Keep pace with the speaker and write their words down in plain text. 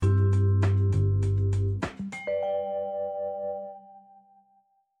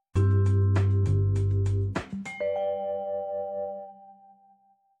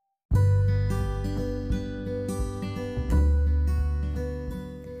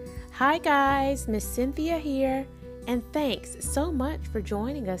Hi guys, Miss Cynthia here, and thanks so much for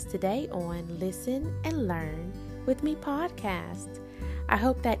joining us today on Listen and Learn with Me podcast. I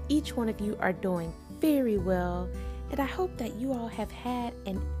hope that each one of you are doing very well, and I hope that you all have had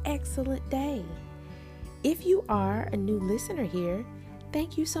an excellent day. If you are a new listener here,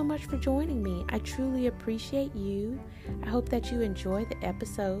 thank you so much for joining me. I truly appreciate you. I hope that you enjoy the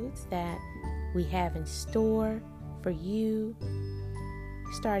episodes that we have in store for you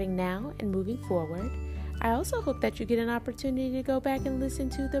starting now and moving forward. I also hope that you get an opportunity to go back and listen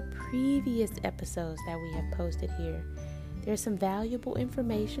to the previous episodes that we have posted here. There's some valuable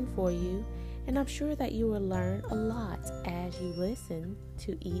information for you, and I'm sure that you will learn a lot as you listen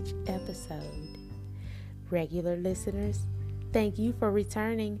to each episode. Regular listeners, thank you for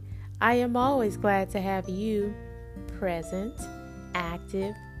returning. I am always glad to have you present,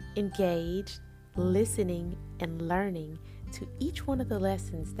 active, engaged, listening, and learning to each one of the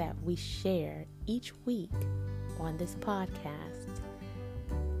lessons that we share each week on this podcast.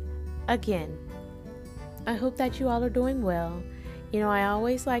 Again, I hope that you all are doing well. I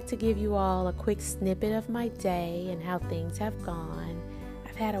always like to give you all a quick snippet of my day and how things have gone.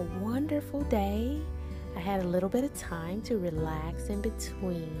 I've had a wonderful day. I had a little bit of time to relax in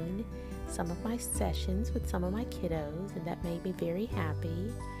between some of my sessions with some of my kiddos, and that made me very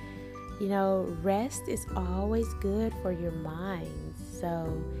happy. Rest is always good for your mind.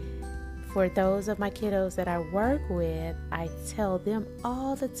 So for those of my kiddos that I work with, I tell them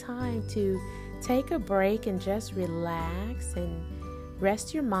all the time to take a break and just relax and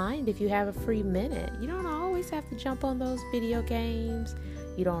rest your mind if you have a free minute. You don't always have to jump on those video games.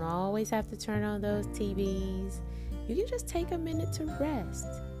 You don't always have to turn on those TVs. You can just take a minute to rest.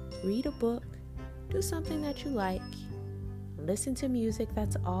 Read a book. Do something that you like. Listen to music.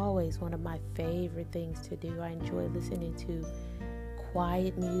 That's always one of my favorite things to do. I enjoy listening to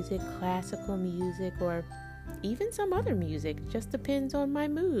quiet music, classical music, or even some other music. It just depends on my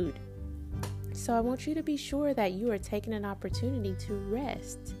mood. So I want you to be sure that you are taking an opportunity to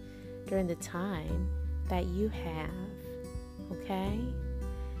rest during the time that you have. Okay?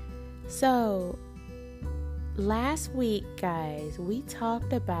 So last week, guys, we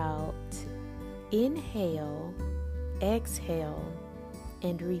talked about inhale, exhale,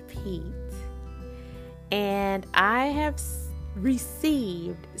 and repeat. And I have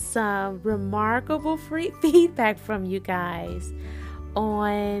received some remarkable free feedback from you guys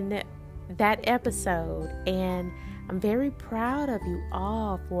on that episode. And I'm very proud of you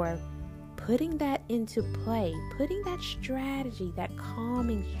all for putting that into play, putting that strategy, that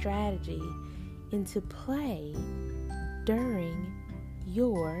calming strategy into play during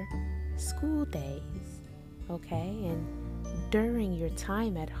your school days. Okay, and during your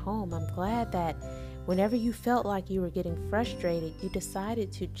time at home, I'm glad that whenever you felt like you were getting frustrated, you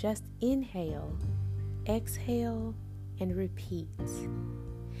decided to just inhale, exhale, and repeat.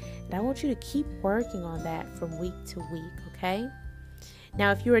 And I want you to keep working on that from week to week, okay?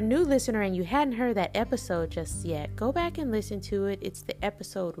 Now, if you're a new listener and you hadn't heard that episode just yet, go back and listen to it. It's the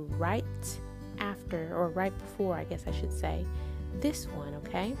episode right after, or right before, I guess I should say, this one,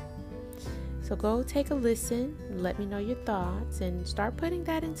 okay? So go take a listen, let me know your thoughts, and start putting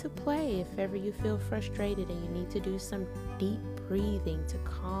that into play if ever you feel frustrated and you need to do some deep breathing to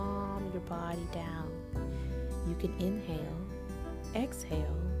calm your body down. You can inhale,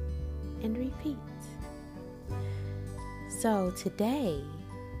 exhale, and repeat. So today,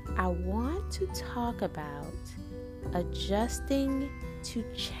 I want to talk about adjusting to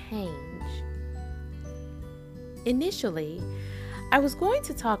change. Initially, I was going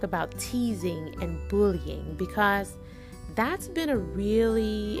to talk about teasing and bullying because that's been a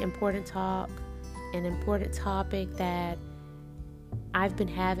really important topic that I've been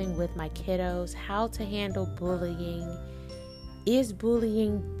having with my kiddos, how to handle bullying. Is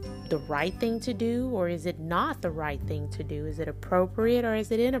bullying the right thing to do, or is it not the right thing to do? Is it appropriate or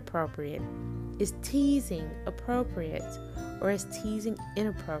is it inappropriate? Is teasing appropriate or is teasing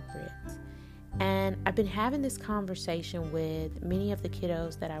inappropriate? And I've been having this conversation with many of the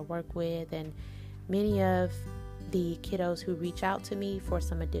kiddos that I work with and many of the kiddos who reach out to me for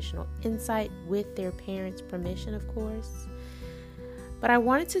some additional insight with their parents' permission, of course. But I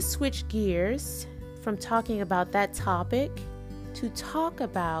wanted to switch gears from talking about that topic to talk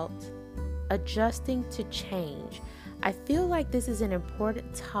about adjusting to change. I feel like this is an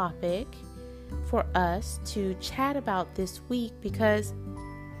important topic for us to chat about this week because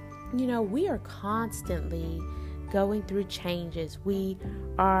we are constantly going through changes. We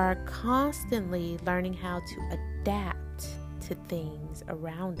are constantly learning how to adapt to things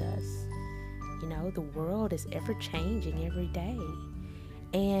around us. The world is ever changing every day.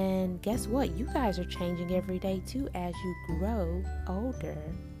 And guess what? You guys are changing every day too as you grow older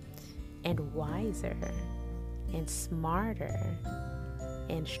and wiser and smarter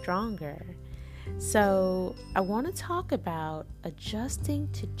and stronger. So I want to talk about adjusting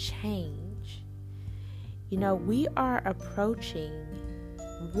to change. You know, we are approaching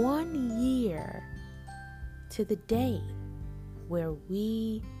 1 year to the day where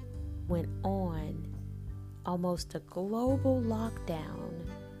we went on almost a global lockdown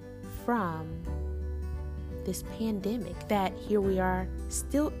from this pandemic that here we are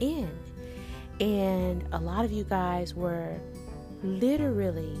still in. And a lot of you guys were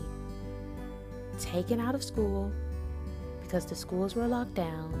literally taken out of school because the schools were locked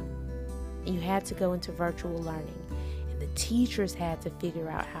down. You had to go into virtual learning, and the teachers had to figure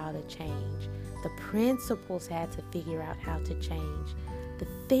out how to change. The principals had to figure out how to change. The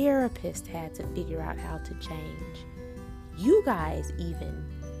therapist had to figure out how to change. You guys even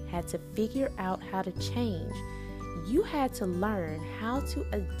had to figure out how to change. You had to learn how to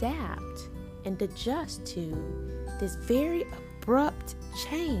adapt and adjust to this very abrupt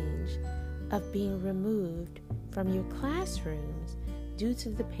change of being removed from your classrooms due to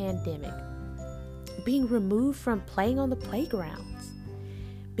the pandemic, being removed from playing on the playgrounds,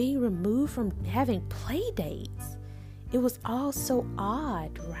 being removed from having play dates. It was all so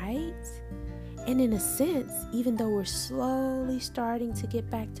odd, right? And in a sense, even though we're slowly starting to get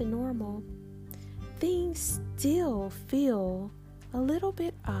back to normal, things still feel a little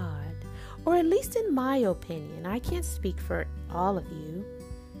bit odd, or at least in my opinion. I can't speak for all of you,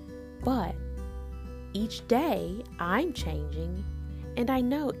 but each day I'm changing, and I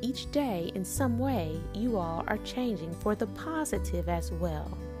know each day in some way you all are changing for the positive as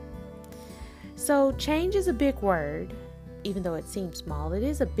well. So change is a big word, even though it seems small. It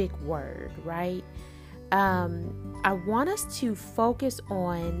is a big word, right? I want us to focus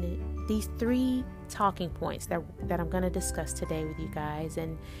on these 3 talking points that I'm going to discuss today with you guys,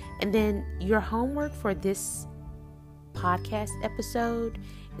 and then your homework for this podcast episode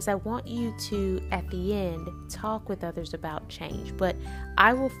is I want you to, at the end, talk with others about change. But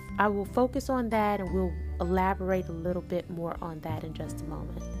I will focus on that, and we'll elaborate a little bit more on that in just a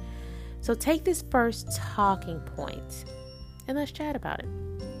moment. So take this first talking point and let's chat about it.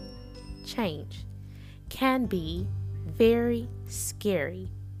 Change can be very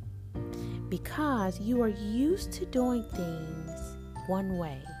scary because you are used to doing things one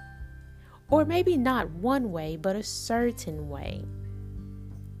way, or maybe not one way, but a certain way.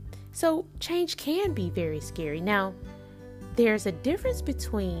 So change can be very scary. Now, there's a difference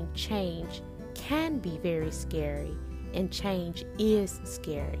between change can be very scary and change is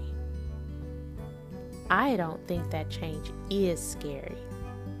scary. I don't think that change is scary.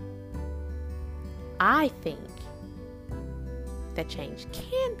 I think that change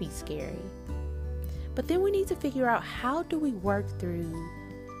can be scary. But then we need to figure out, how do we work through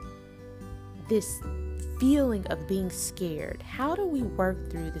this feeling of being scared? How do we work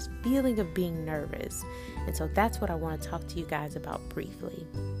through this feeling of being nervous? And so that's what I want to talk to you guys about briefly,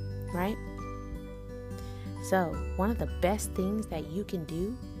 right? So one of the best things that you can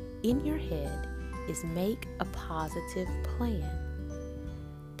do in your head is make a positive plan.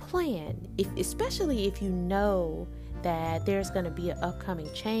 Especially if you know that there's going to be an upcoming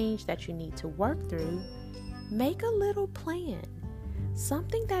change that you need to work through, make a little plan,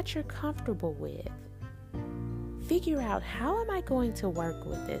 something that you're comfortable with. Figure out, how am I going to work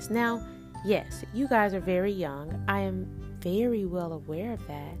with this? Now, yes, you guys are very young. I am very well aware of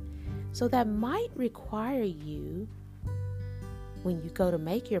that. So that might require you, when you go to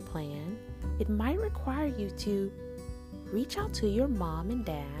make your plan, it might require you to reach out to your mom and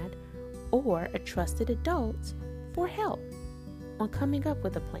dad or a trusted adult for help on coming up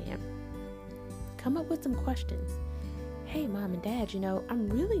with a plan. Come up with some questions. Hey, mom and dad, I'm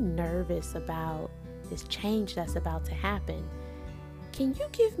really nervous about this change that's about to happen. Can you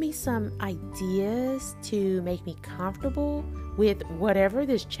give me some ideas to make me comfortable with whatever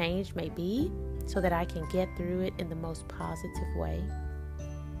this change may be so that I can get through it in the most positive way?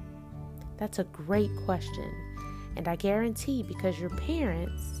 That's a great question. And I guarantee, because your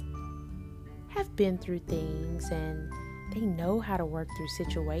parents have been through things and they know how to work through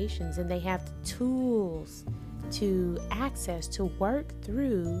situations, and they have the tools to access to work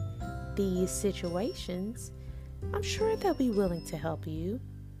through these situations, I'm sure they'll be willing to help you.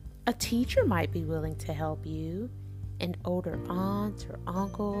 A teacher might be willing to help you. An older aunt or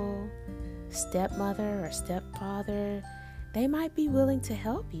uncle, stepmother or stepfather, they might be willing to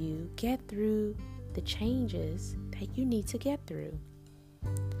help you get through the changes that you need to get through.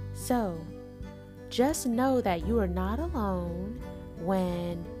 So, just know that you are not alone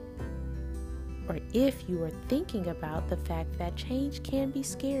when or if you are thinking about the fact that change can be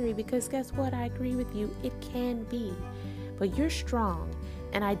scary, because guess what? I agree with you. It can be. But you're strong,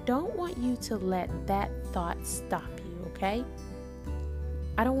 and I don't want you to let that thought stop you, okay?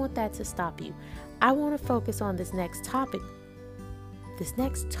 I don't want that to stop you. I want to focus on this next topic, this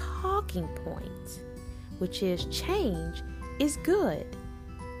next talking point, which is change is good.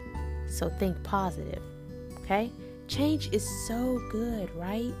 So think positive, okay? Change is so good,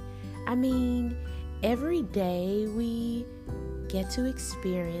 right? I mean, every day we get to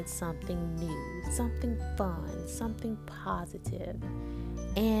experience something new, something fun, something positive.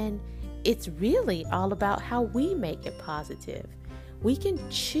 And it's really all about how we make it positive. We can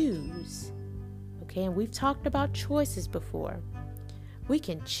choose, okay? And we've talked about choices before. We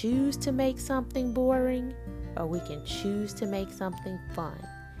can choose to make something boring, or we can choose to make something fun.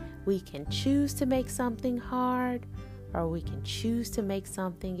 We can choose to make something hard, or we can choose to make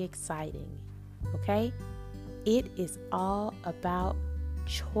something exciting, okay? It is all about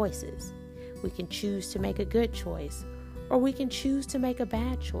choices. We can choose to make a good choice, or we can choose to make a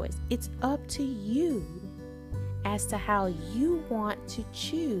bad choice. It's up to you as to how you want to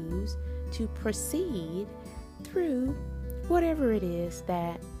choose to proceed through whatever it is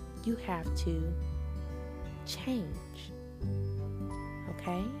that you have to change,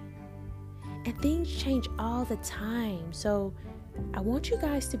 okay? And things change all the time. So I want you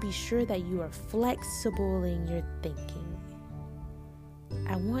guys to be sure that you are flexible in your thinking.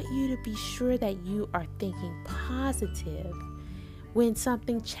 I want you to be sure that you are thinking positive when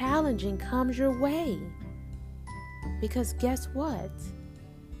something challenging comes your way. Because guess what?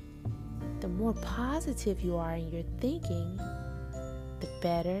 The more positive you are in your thinking, the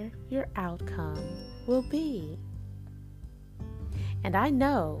better your outcome will be. And I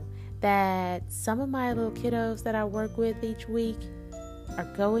know that some of my little kiddos that I work with each week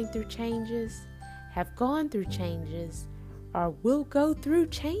are going through changes, have gone through changes, or will go through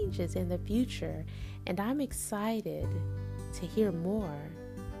changes in the future. And I'm excited to hear more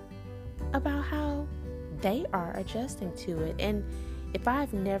about how they are adjusting to it. And if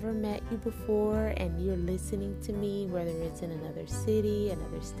I've never met you before and you're listening to me, whether it's in another city,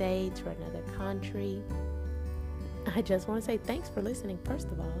 another state, or another country, I just want to say thanks for listening, first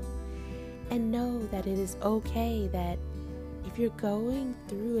of all. And know that it is okay that if you're going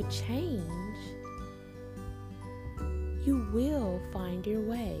through a change, you will find your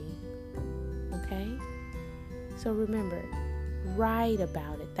way, okay? So remember, write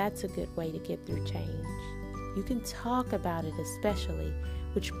about it. That's a good way to get through change. You can talk about it especially,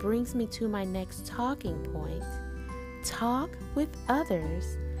 which brings me to my next talking point. Talk with others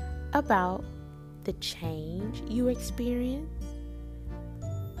about the change you experience,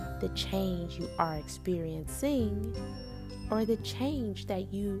 the change you are experiencing, or the change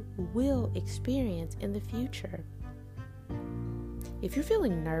that you will experience in the future. If you're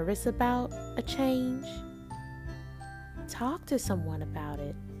feeling nervous about a change, talk to someone about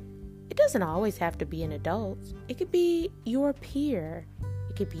it. It doesn't always have to be an adult. It could be your peer.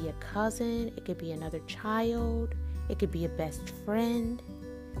 It could be a cousin. It could be another child. It could be a best friend.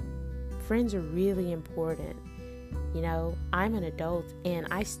 Friends are really important. You know, I'm an adult and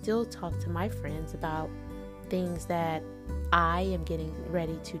I still talk to my friends about things that I am getting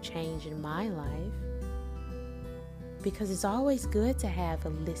ready to change in my life, because it's always good to have a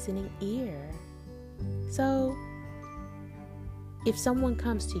listening ear. So if someone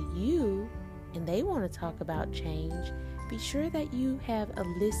comes to you and they want to talk about change, be sure that you have a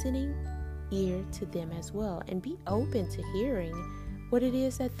listening ear to them as well, and be open to hearing what it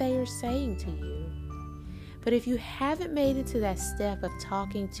is that they are saying to you. But if you haven't made it to that step of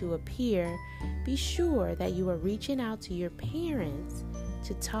talking to a peer, be sure that you are reaching out to your parents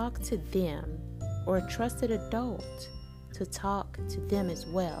to talk to them, or a trusted adult to talk to them as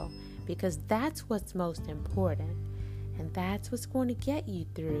well, because that's what's most important. And that's what's going to get you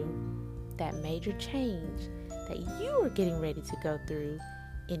through that major change that you are getting ready to go through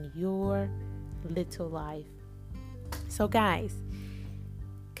in your little life. So guys,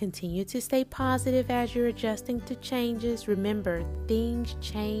 continue to stay positive as you're adjusting to changes. Remember, things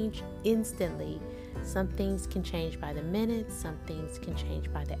change instantly. Some things can change by the minute, some things can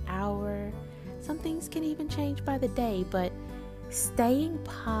change by the hour, some things can even change by the day, but staying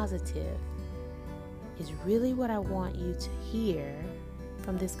positive is really what I want you to hear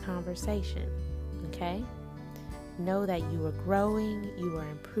from this conversation, okay? Know that you are growing, you are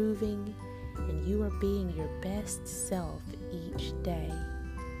improving, and you are being your best self each day.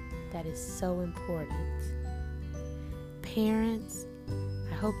 That is so important. Parents,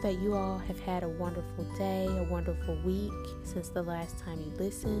 I hope that you all have had a wonderful day, a wonderful week since the last time you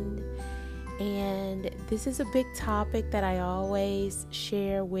listened. And this is a big topic that I always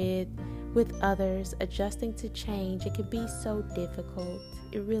share with others. Adjusting to change, it can be so difficult.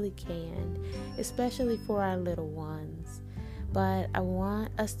 It really can, especially for our little ones. But I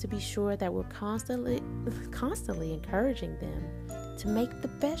want us to be sure that we're constantly encouraging them to make the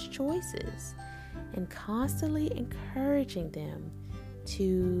best choices and constantly encouraging them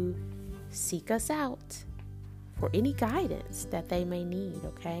to seek us out for any guidance that they may need,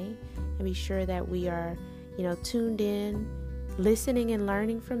 okay? And be sure that we are, tuned in, listening and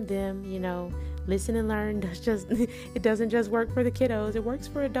learning from them. Listen and learn it doesn't just work for the kiddos, it works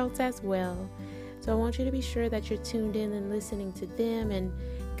for adults as well. So I want you to be sure that you're tuned in and listening to them and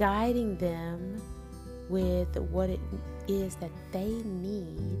guiding them with what it is that they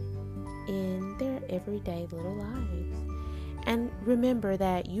need in their everyday little lives. And remember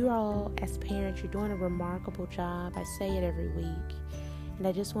that you all, as parents, you're doing a remarkable job. I say it every week. And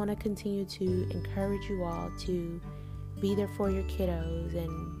I just want to continue to encourage you all to be there for your kiddos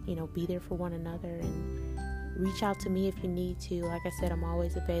and, be there for one another, and reach out to me if you need to. Like I said, I'm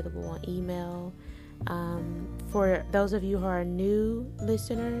always available on email. For those of you who are new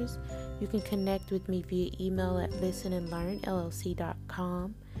listeners, you can connect with me via email at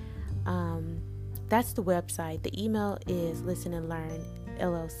listenandlearnllc.com. That's the website. The email is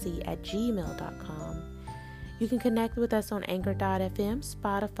listenandlearnllc@gmail.com. You can connect with us on Anchor.fm,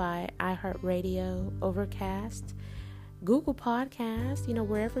 Spotify, iHeartRadio, Overcast, Google Podcasts,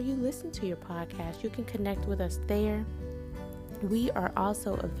 wherever you listen to your podcast, you can connect with us there. We are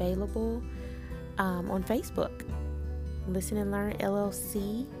also available on Facebook. Listen and Learn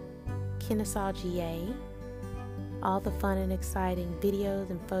LLC, Kennesaw, GA. All the fun and exciting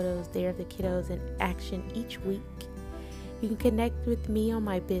videos and photos there of the kiddos in action each week. You can connect with me on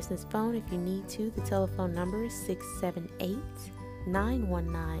my business phone if you need to. The telephone number is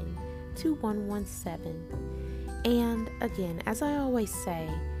 678-919-2117. And again, as I always say,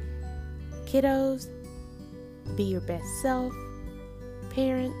 kiddos, be your best self.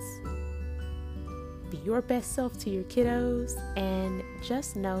 Parents, be your best self to your kiddos, and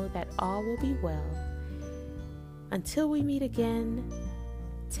just know that all will be well. Until we meet again,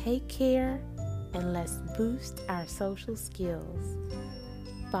 take care and let's boost our social skills.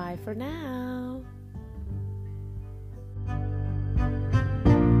 Bye for now.